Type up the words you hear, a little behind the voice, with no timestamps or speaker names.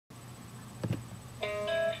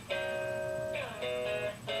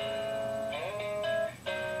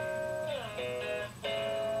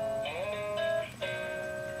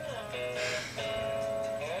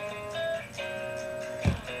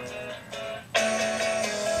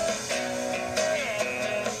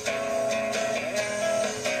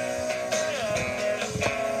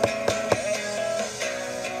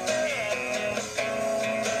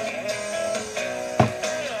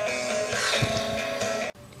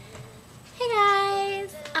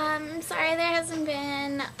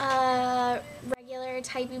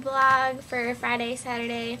hypey vlog for Friday,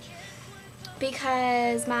 Saturday,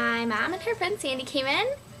 because my mom and her friend Sandy came in,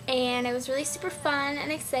 and it was really super fun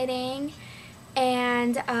and exciting.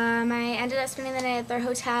 And I ended up spending the night at their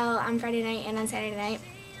hotel on Friday night and on Saturday night.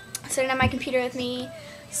 So I didn't have my computer with me,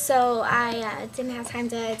 so I didn't have time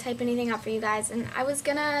to type anything up for you guys. And I was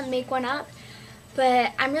gonna make one up,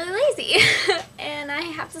 but I'm really lazy and I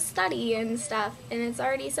have to study and stuff, and it's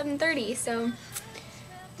already 7:30, so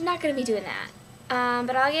I'm not gonna be doing that.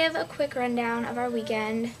 But I'll give a quick rundown of our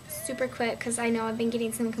weekend, super quick, because I know I've been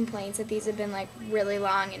getting some complaints that these have been like really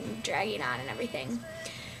long and dragging on and everything.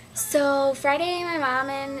 So Friday, my mom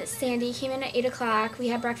and Sandy came in at 8 o'clock. We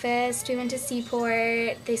had breakfast, we went to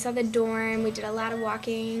Seaport, they saw the dorm, we did a lot of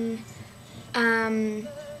walking.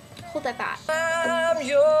 Hold that thought. I'm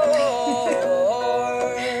yours.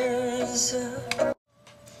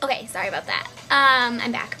 Okay, sorry about that.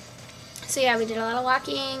 I'm back. So yeah, we did a lot of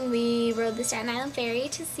walking. We rode the Staten Island Ferry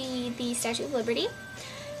to see the Statue of Liberty.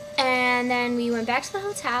 And then we went back to the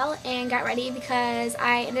hotel and got ready because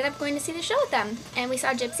I ended up going to see the show with them. And we saw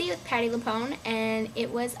Gypsy with Patti LuPone, and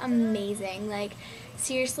it was amazing. Like,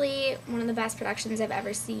 seriously, one of the best productions I've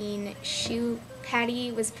ever seen.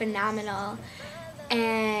 Patti was phenomenal,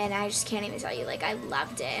 and I just can't even tell you, like, I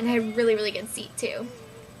loved it. And I had a really, really good seat, too.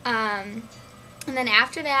 And then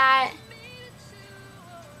after that,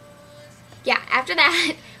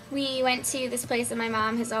 we went to this place that my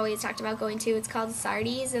mom has always talked about going to. It's called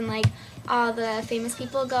Sardi's, and like all the famous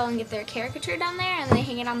people go and get their caricature down there and they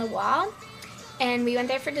hang it on the wall. And we went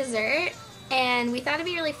there for dessert, and we thought it'd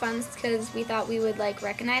be really fun because we thought we would like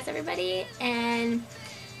recognize everybody, and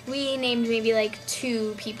we named maybe like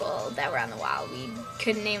 2 people that were on the wall. We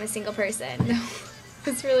couldn't name a single person. It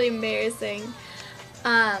was really embarrassing.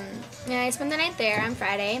 And I spent the night there on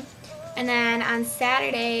Friday, and then on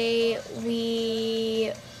Saturday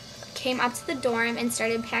we came up to the dorm and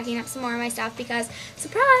started packing up some more of my stuff because,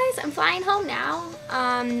 surprise, I'm flying home now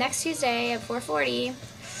next Tuesday at 4:40.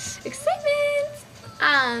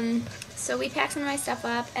 Excitement! So we packed some of my stuff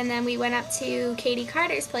up, and then we went up to Katie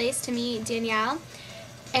Carter's place to meet Danielle,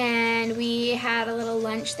 and we had a little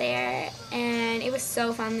lunch there, and it was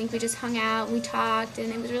so fun. Like, we just hung out, we talked,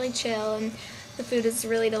 and it was really chill, and the food was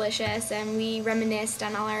really delicious, and we reminisced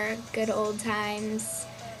on all our good old times.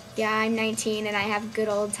 Yeah, I'm 19 and I have good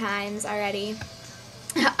old times already.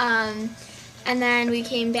 And then we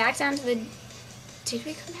came back down to the... Did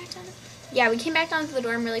we come back down? Yeah, we came back down to the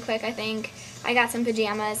dorm really quick, I think. I got some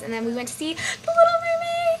pajamas, and then we went to see The Little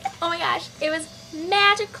Mermaid. Oh my gosh, it was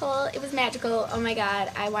magical. It was magical. Oh my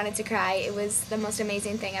god, I wanted to cry. It was the most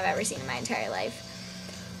amazing thing I've ever seen in my entire life.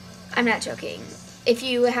 I'm not joking. If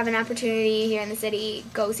you have an opportunity here in the city,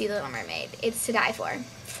 go see The Little Mermaid. It's to die for.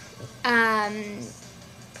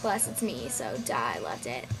 Plus it's me, so duh, I loved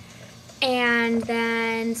it. And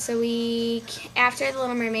then, so after The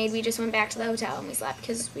Little Mermaid, we just went back to the hotel and we slept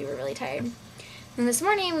because we were really tired. And this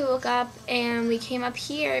morning we woke up and we came up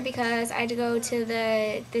here because I had to go to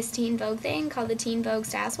this Teen Vogue thing called the Teen Vogue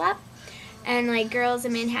Style Swap. And like, girls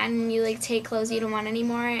in Manhattan, you like take clothes you don't want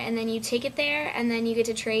anymore, and then you take it there, and then you get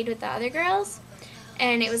to trade with the other girls.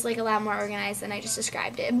 And it was like a lot more organized than I just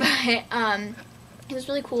described it, but it was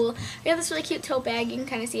really cool. We have this really cute tote bag. You can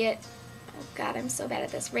kind of see it. Oh god, I'm so bad at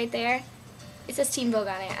this. Right there. It says Teen Vogue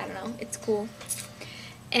on it. I don't know. It's cool.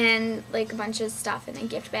 And like a bunch of stuff in a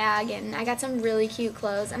gift bag. And I got some really cute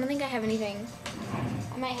clothes. I don't think I have anything.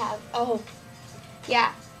 I might have. Oh,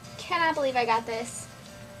 yeah. Cannot believe I got this.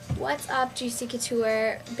 What's Up Juicy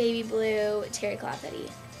Couture Baby Blue Terry Cloth hoodie.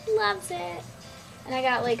 Loves it. And I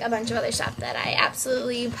got like a bunch of other stuff that I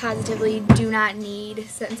absolutely, positively do not need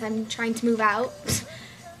since I'm trying to move out.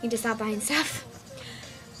 Need to stop buying stuff.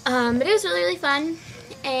 But it was really, really fun.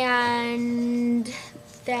 And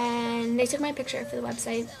then they took my picture for the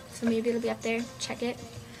website, so maybe it'll be up there. Check it.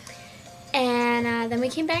 And then we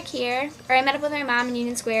came back here, or I met up with my mom in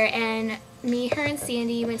Union Square, and me, her, and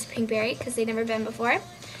Sandy went to Pinkberry because they'd never been before.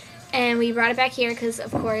 And we brought it back here because,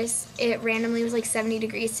 of course, it randomly was like 70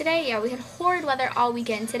 degrees today. Yeah, we had horrid weather all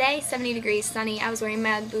weekend. Today, 70 degrees, sunny. I was wearing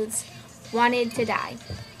Ugg boots. Wanted to die.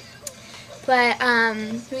 But,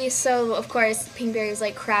 so, of course, Pinkberry was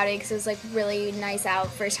like crowded because it was like really nice out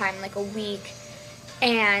first time in like a week.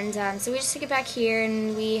 And so we just took it back here,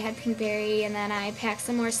 and we had Pinkberry, and then I packed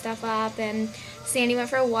some more stuff up, and Sandy went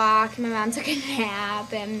for a walk, and my mom took a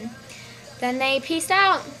nap, and then they peaced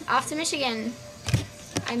out off to Michigan.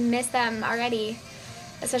 I miss them already,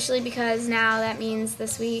 especially because now that means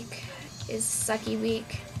this week is sucky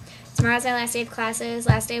week. Tomorrow's my last day of classes,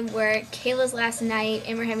 last day of work, Kayla's last night,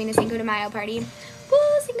 and we're having a Cinco de Mayo party.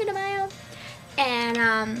 Woo, Cinco de Mayo!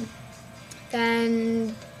 And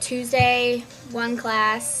Then Tuesday, one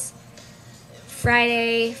class.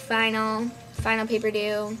 Friday, final paper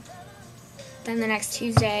due. Then the next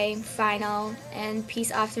Tuesday, final, and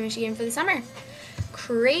peace off to Michigan for the summer.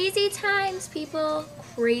 Crazy times, people.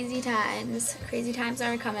 Crazy times. Crazy times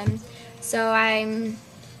are coming. So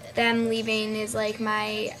them leaving is like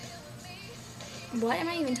my, what am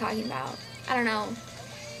I even talking about? I don't know.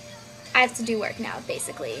 I have to do work now,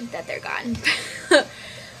 basically, that they're gone.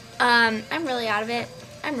 I'm really out of it.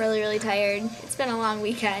 I'm really, really tired. It's been a long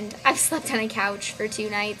weekend. I've slept on a couch for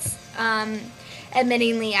 2 nights.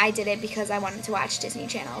 Admittingly, I did it because I wanted to watch Disney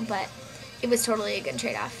Channel, but it was totally a good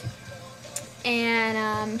trade-off. And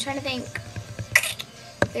I'm trying to think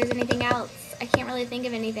if there's anything else. I can't really think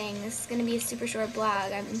of anything. This is going to be a super short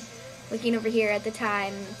blog. I'm looking over here at the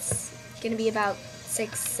time. It's going to be about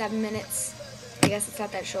 6-7 minutes. I guess it's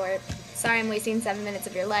not that short. Sorry I'm wasting 7 minutes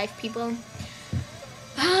of your life, people.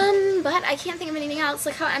 But I can't think of anything else.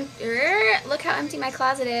 Look how empty my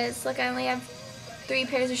closet is. Look, I only have 3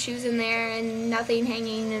 pairs of shoes in there and nothing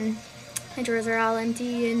hanging, and my drawers are all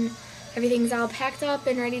empty, and everything's all packed up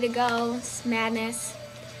and ready to go. It's madness.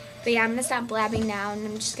 But yeah, I'm gonna stop blabbing now, and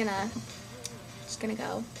I'm just gonna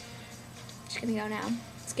go. Just gonna go now.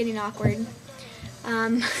 It's getting awkward.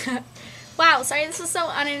 Wow, sorry this was so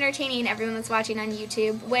unentertaining, everyone that's watching on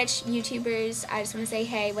YouTube. Which YouTubers, I just want to say,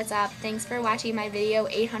 hey, what's up? Thanks for watching my video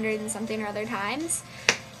 800 and something or other times.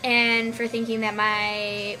 And for thinking that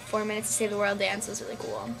my 4 minutes to save the world dance was really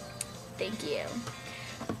cool. Thank you.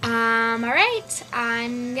 Alright,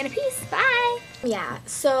 I'm gonna peace. Bye! Yeah,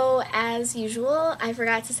 so as usual, I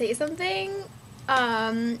forgot to say something.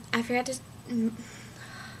 I forgot to...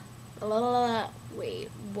 Wait,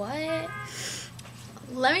 what?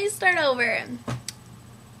 Let me start over.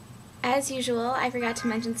 As usual, I forgot to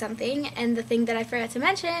mention something, and the thing that I forgot to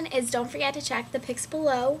mention is don't forget to check the pics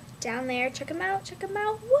below, down there. Check them out,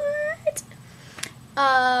 what?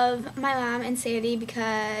 Of my mom and Sandy,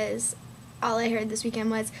 because all I heard this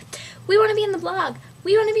weekend was, we want to be in the blog,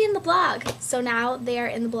 we want to be in the blog. So now they are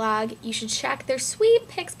in the blog. You should check their sweet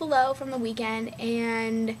pics below from the weekend,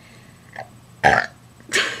 and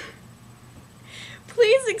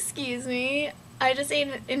please excuse me. I just ate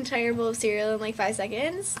an entire bowl of cereal in like 5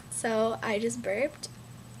 seconds, so I just burped.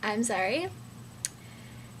 I'm sorry.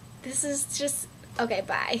 This is just... Okay,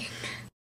 bye.